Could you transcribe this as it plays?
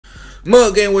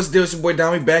Mug gang, what's the deal? It's your boy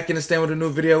Donn. We back in the stand with a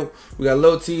new video. We got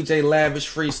LiL Tjay Lavish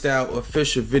Freestyle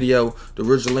official video. The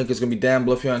original link is gonna be down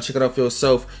below if you want to check it out for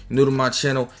yourself. You're new to my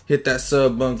channel, hit that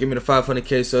sub button, give me the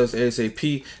 500k subs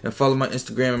ASAP, and follow my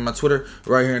Instagram and my Twitter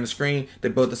right here on the screen. They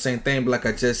both the same thing, but like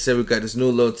I just said, we got this new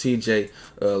LiL Tjay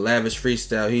Lavish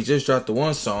Freestyle. He just dropped the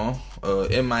one song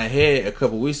in my head a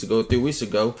couple weeks ago, 3 weeks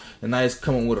ago, and now he's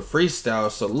coming with a freestyle.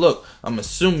 So look, I'm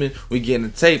assuming we getting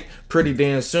the tape pretty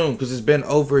damn soon because it's been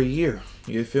over a year.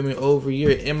 You feel me? Over a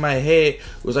year. In my head it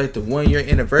was like the 1 year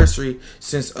anniversary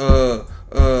since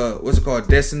what's it called,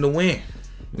 Destined to Win.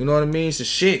 You know what I mean? So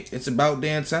shit, it's about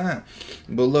damn time.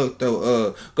 But look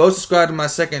though, go subscribe to my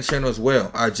second channel as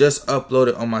well. I just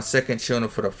uploaded on my second channel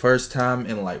for the first time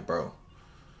in like, bro,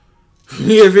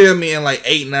 you feel me, in like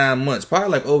 8-9 months, probably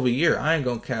like over a year. I ain't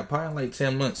gonna cap, probably like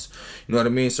 10 months. You know what I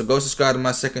mean? So go subscribe to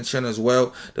my second channel as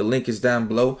well. The link is down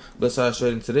below. Let's start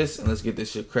straight into this and let's get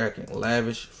this shit cracking.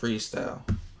 Lavish Freestyle.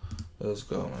 Let's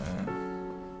go,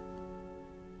 man.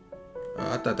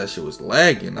 I thought that shit was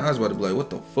lagging. I was about to be like, what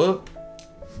the fuck?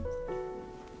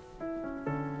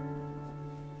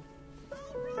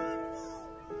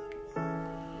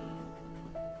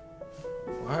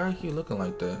 Why are you looking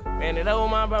like that? Man, it over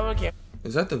my brother can't.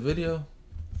 Is that the video?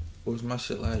 Or is my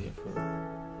shit lagging for?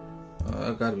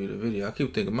 That gotta be the video. I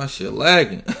keep thinking my shit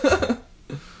lagging.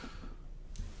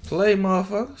 Play,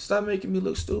 motherfucker. Stop making me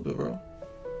look stupid, bro.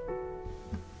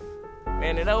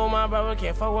 Man, it over my brother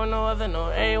can't fuck with no other. No,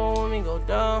 everyone with me go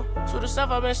down. So the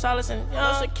stuff I've been solacing.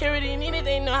 Yo, security needed,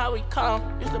 they know how we come.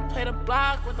 Used to play the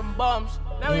block with them bums.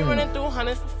 Now we running through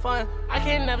hundreds for fun. I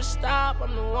can't never stop,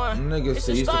 I'm the one. It's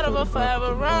the start of a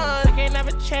forever run. I can't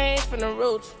never change from the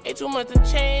roots. Ain't too much to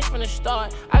change from the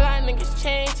start. I got niggas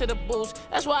chained to the boots.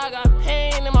 That's why I got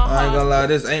pain in my heart. I ain't gonna lie,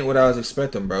 this ain't what I was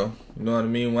expecting, bro. You know what I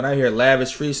mean? When I hear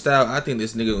Lavish Freestyle, I think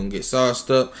this nigga gonna get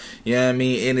sauced up, you know what I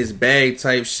mean, in his bag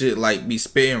type shit, like be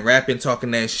spitting, rapping,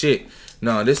 talking that shit.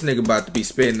 No, this nigga about to be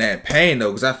spitting that pain though,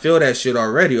 cause I feel that shit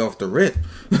already off the rip.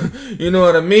 You know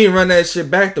what I mean? Run that shit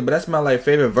back though, but that's my like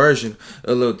favorite version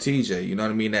of LiL Tjay. You know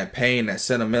what I mean? That pain, that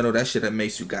sentimental, that shit that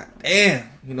makes you goddamn.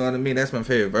 You know what I mean? That's my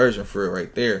favorite version for it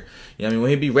right there. You know what I mean? When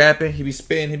he be rapping, he be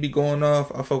spitting, he be going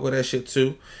off. I fuck with that shit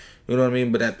too. You know what I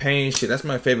mean? But that pain shit, that's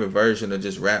my favorite version of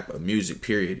just rap, of music,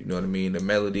 period. You know what I mean? The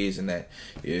melodies and that,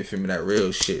 you feel me? That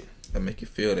real shit that make you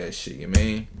feel that shit, you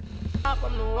mean? I'm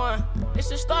the one. It's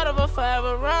the start of a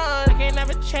forever run. I can't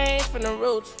never change from the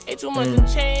roots. Ain't too much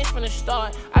to change from the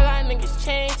start. I got niggas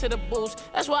chained to the boots.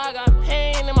 That's why I got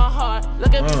pain in my heart.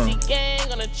 Look at BC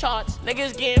gang on the charts.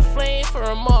 Niggas getting flamed for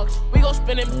remarks. We gon'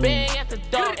 spin and bang at the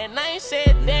dark. And I ain't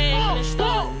said dang from the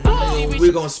start.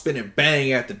 We gon' spin and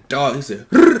bang at the dark. He said,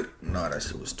 nah, that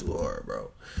shit was too hard,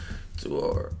 bro. Too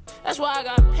hard. That's why I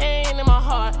got pain in my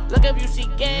heart. Look up, you see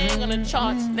gang on the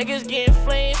charts. Niggas getting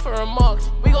flamed for remarks.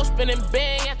 We gon' spin and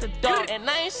bang at the dark. And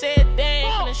I ain't said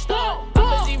dang from the start.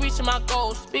 I'm busy reaching my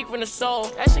goals, speak from the soul.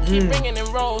 That shit keep ringing in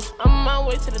rows. I'm on my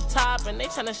way to the top and they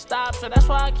tryna stop, so that's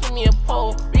why I keep me a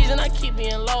pole. Reason I keep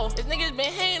being low. These niggas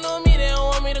been hating on me, they don't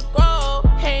want me to grow.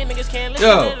 Hey, niggas can't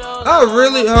listen to those. I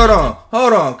really,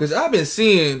 hold on, cause I've been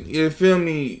seeing, you feel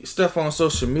me, stuff on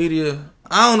social media.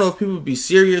 I don't know if people be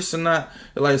serious or not.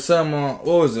 Like some on,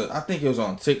 what was it? I think it was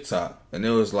on TikTok. And it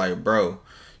was like, bro,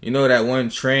 you know that one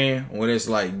trend when it's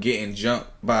like getting jumped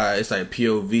by, it's like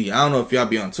POV. I don't know if y'all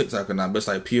be on TikTok or not, but it's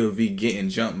like POV getting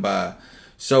jumped by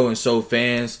so-and-so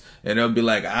fans. And they'll be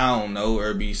like, I don't know, or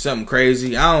it'll be something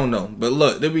crazy. I don't know. But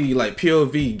look, there'll be like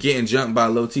POV getting jumped by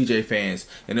LiL Tjay fans.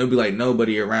 And there'll be like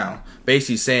nobody around.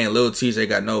 Basically saying LiL Tjay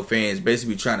got no fans.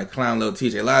 Basically trying to clown LiL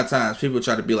Tjay. A lot of times people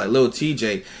try to be like, LiL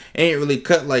Tjay ain't really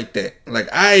cut like that. Like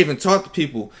I even talk to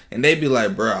people and they be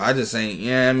like, bro, I just ain't, you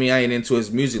know what I mean? I ain't into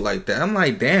his music like that. I'm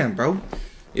like, damn, bro.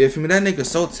 Yeah, for me, that nigga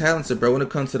so talented, bro. When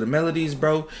it comes to the melodies,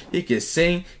 bro, he can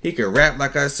sing, he can rap,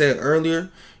 like I said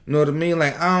earlier. You know what I mean?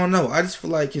 Like, I don't know. I just feel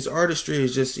like his artistry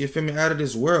is just, you feel me, out of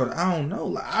this world. I don't know.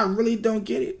 Like, I really don't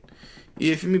get it.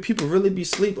 You feel me? People really be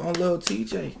sleep on LiL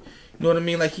Tjay. You know what I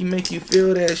mean? Like, he make you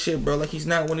feel that shit, bro. Like, he's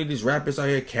not one of these rappers out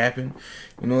here capping.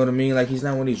 You know what I mean? Like, he's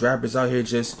not one of these rappers out here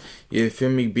just, you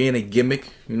feel me, being a gimmick.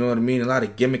 You know what I mean? A lot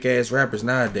of gimmick-ass rappers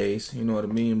nowadays. You know what I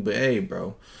mean? But, hey,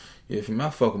 bro. You feel me?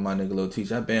 I fuck with my nigga LiL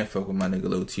Tjay. I been fuck with my nigga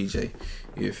LiL Tjay.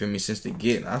 You feel me? Since the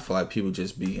get. I feel like people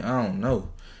just be, I don't know.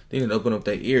 They need to open up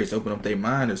their ears, open up their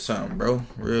mind or something, bro.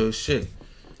 Real shit.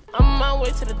 I'm on my way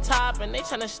to the top and they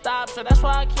tryna stop, so that's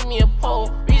why I keep me a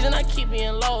pole. Reason I keep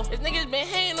being low. These niggas been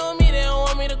hating on me, they don't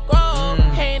want me to grow.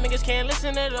 Hey, niggas can't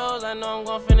listen to those. I know I'm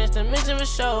gon' finish the mission for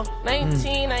sure.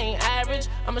 19, I ain't average.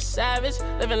 I'm a savage,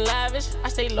 living lavish. I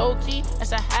stay low key,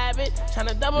 that's a habit.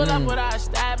 Tryna double up what I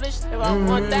established. If I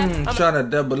want that, I'm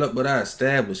tryna double up what I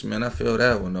established, man. I feel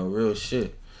that one though, real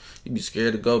shit. You be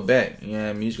scared to go back. You know what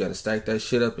I mean? You just gotta stack that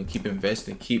shit up and keep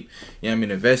investing. Keep, you know what I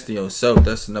mean, invest in yourself.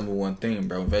 That's the number one thing,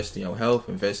 bro. Invest in your health,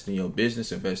 invest in your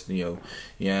business, invest in your,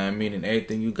 you know what I mean, and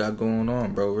everything you got going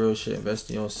on, bro. Real shit.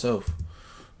 Invest in yourself.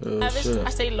 Real shit.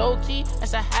 I stay low key,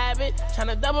 that's a habit.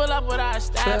 Tryna double up what I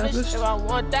established. If I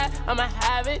want that, I'ma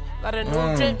have it. Got a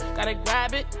new drip, gotta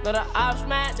grab it. Let the ops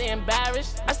mad, they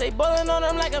embarrassed. I stay bowling on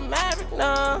them like a maverick.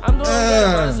 Nah, I'm doing good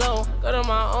in my zone, good on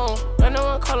my own. When no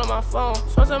one call on my phone,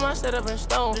 so time I set up in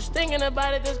stone. Just thinking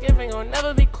about it, this gift ain't gon'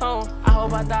 never be cloned. I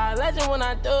hope I die a legend when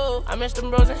I do. I miss them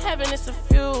bros in heaven, it's a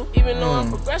few. Even though I'm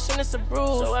progressing, it's a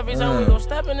bruise. So every time we gon'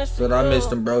 step in this so I miss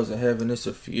them bros in heaven, it's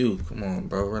a few. Come on,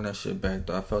 bro, run that shit back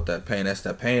though. I felt that pain. That's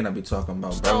that pain I be talking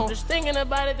about, bro. Just thinking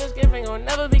about it, this gift ain't gon'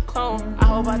 never be cloned. I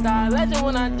hope I die a legend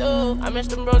when I do. I miss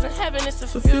them bros in heaven, it's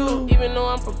a few. Even though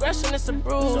I'm progressing, it's a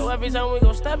bruise. So every time we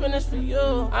gon' step in this for you.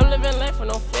 I'm living life with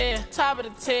no fear. Top of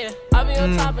the tier, I'll be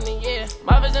on top in the year.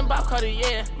 My vision Bob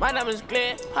Cartier, my diamonds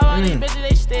clear. How about these bitches,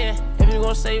 they stare. If you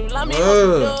gon' say you love me,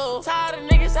 hope you do. Tired of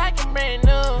niggas acting brand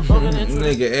new.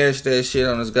 Nigga ash that shit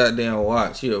on his goddamn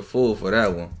watch. He a fool for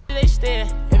that one. They stare.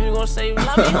 If you gon' say you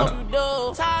love me, hope you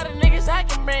do. Tired of niggas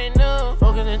acting brand new.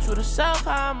 Focusing true to self,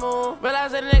 how I move.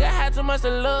 Realize that nigga had too much to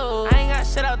lose. I ain't got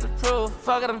shit out to prove.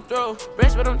 Fuck it, I'm through.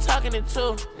 Rich, but I'm tucking it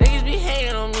too. Niggas be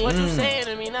hating on me. What you saying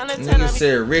to me? Now let's nigga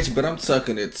said rich, but I'm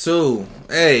tucking it too.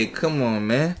 Hey, come on,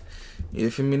 man. You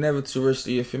feel me? Never too rich.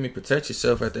 You feel me? Protect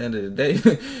yourself at the end of the day.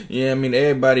 You know what I mean?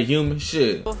 Everybody human.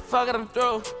 Shit. Fuck it, I'm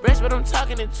through. Rich, but I'm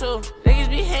talking it too. Niggas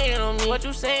be hating on me. What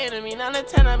you saying to me? 9 to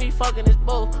 10, I be fucking this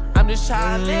bull. I'm just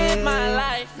trying to live my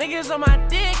life. Niggas on my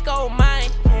dick, oh my.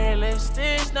 Careless,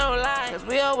 there's no lie. Cause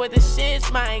we all with the shits,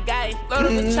 my guy. Go to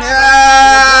the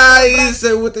chopper. He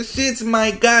said with the shits,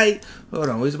 my guy. Hold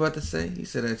on, what he's about to say? He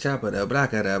said that chopper, that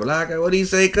blocka, that blocka. What do you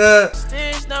say, cuz?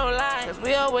 There's no lie, cause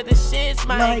we all with the shits,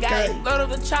 my guy. Load up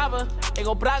the chopper, they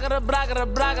go blocka,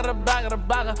 blocka, blocka, blocka,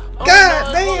 blocka.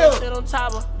 God damn! Shit on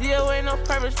top of. Deal ain't no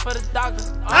purpose for the doctor.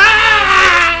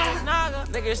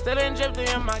 Niggas still in drip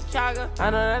in my kaga. I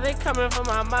know that they coming from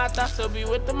my mata. Still be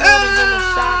with the mooters and the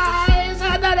shotters.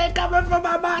 I know they coming from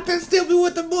my mata. Still be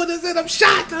with the mooters and them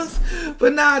shotters.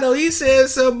 But nah, though, he said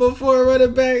something before. Run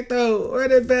it back, though.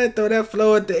 Run it back, though. That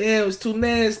flow at the end was too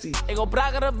nasty. They go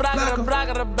blocka, blocka,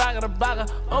 blocka, blocka,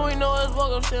 blocka. All we know is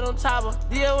walk up shit on top of.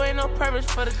 Deal ain't no purpose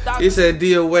for the doctor. He said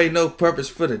deal ain't no purpose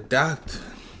for the doctor.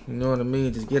 You know what I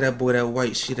mean? Just get that boy that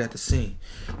white shit at the scene.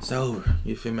 It's over.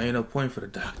 You feel me? Ain't no point for the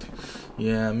doctor.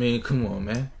 Yeah, I mean, come on,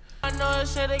 man. I know that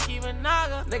shit they keep a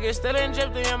naga. Niggas still in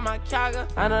drip in my kaga.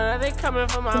 I know that they coming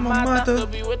from my mata. Still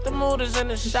be with the mooters and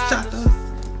the shotters.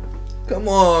 Come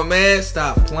on, man.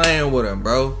 Stop playing with him,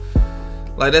 bro.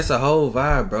 Like, that's a whole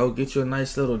vibe, bro. Get you a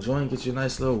nice little joint. Get you a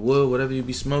nice little wood, whatever you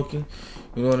be smoking.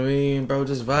 You know what I mean, bro?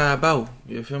 Just vibe out.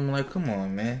 You feel me? Like, come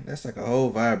on, man. That's like a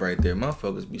whole vibe right there.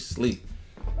 Motherfuckers be sleep.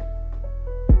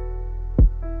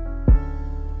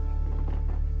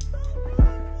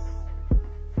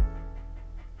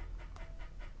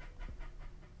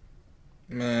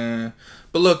 Man.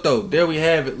 But look, though. There we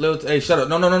have it. LiL Tjay. Hey, shut up.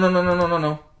 No.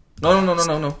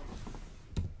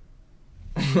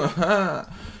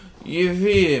 You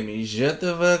feel me? Shut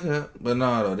the fuck up. But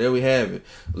no, though, there we have it.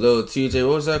 LiL Tjay,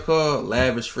 what was that called?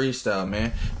 Lavish Freestyle,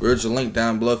 man. Original link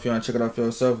down below if you want to check it out for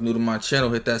yourself. New to my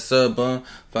channel, hit that sub button.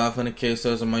 500K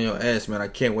subs, I'm on your ass, man. I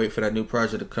can't wait for that new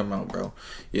project to come out, bro.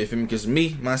 You feel me? Because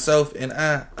me, myself, and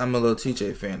I'm a LiL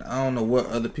Tjay fan. I don't know what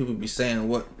other people be saying,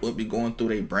 what be going through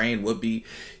their brain, what be,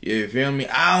 you feel me?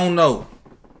 I don't know.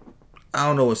 I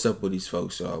don't know what's up with these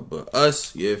folks, y'all, but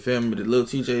us, you feel me, the LiL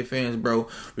Tjay fans, bro,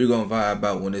 we gonna vibe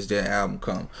out when this damn album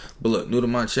come. But look, new to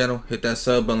my channel, hit that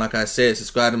sub button, like I said,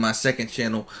 subscribe to my second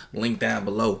channel, link down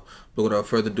below. But without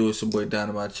further ado, it's your boy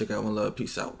Donn. Check out one love,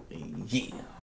 peace out, yeah.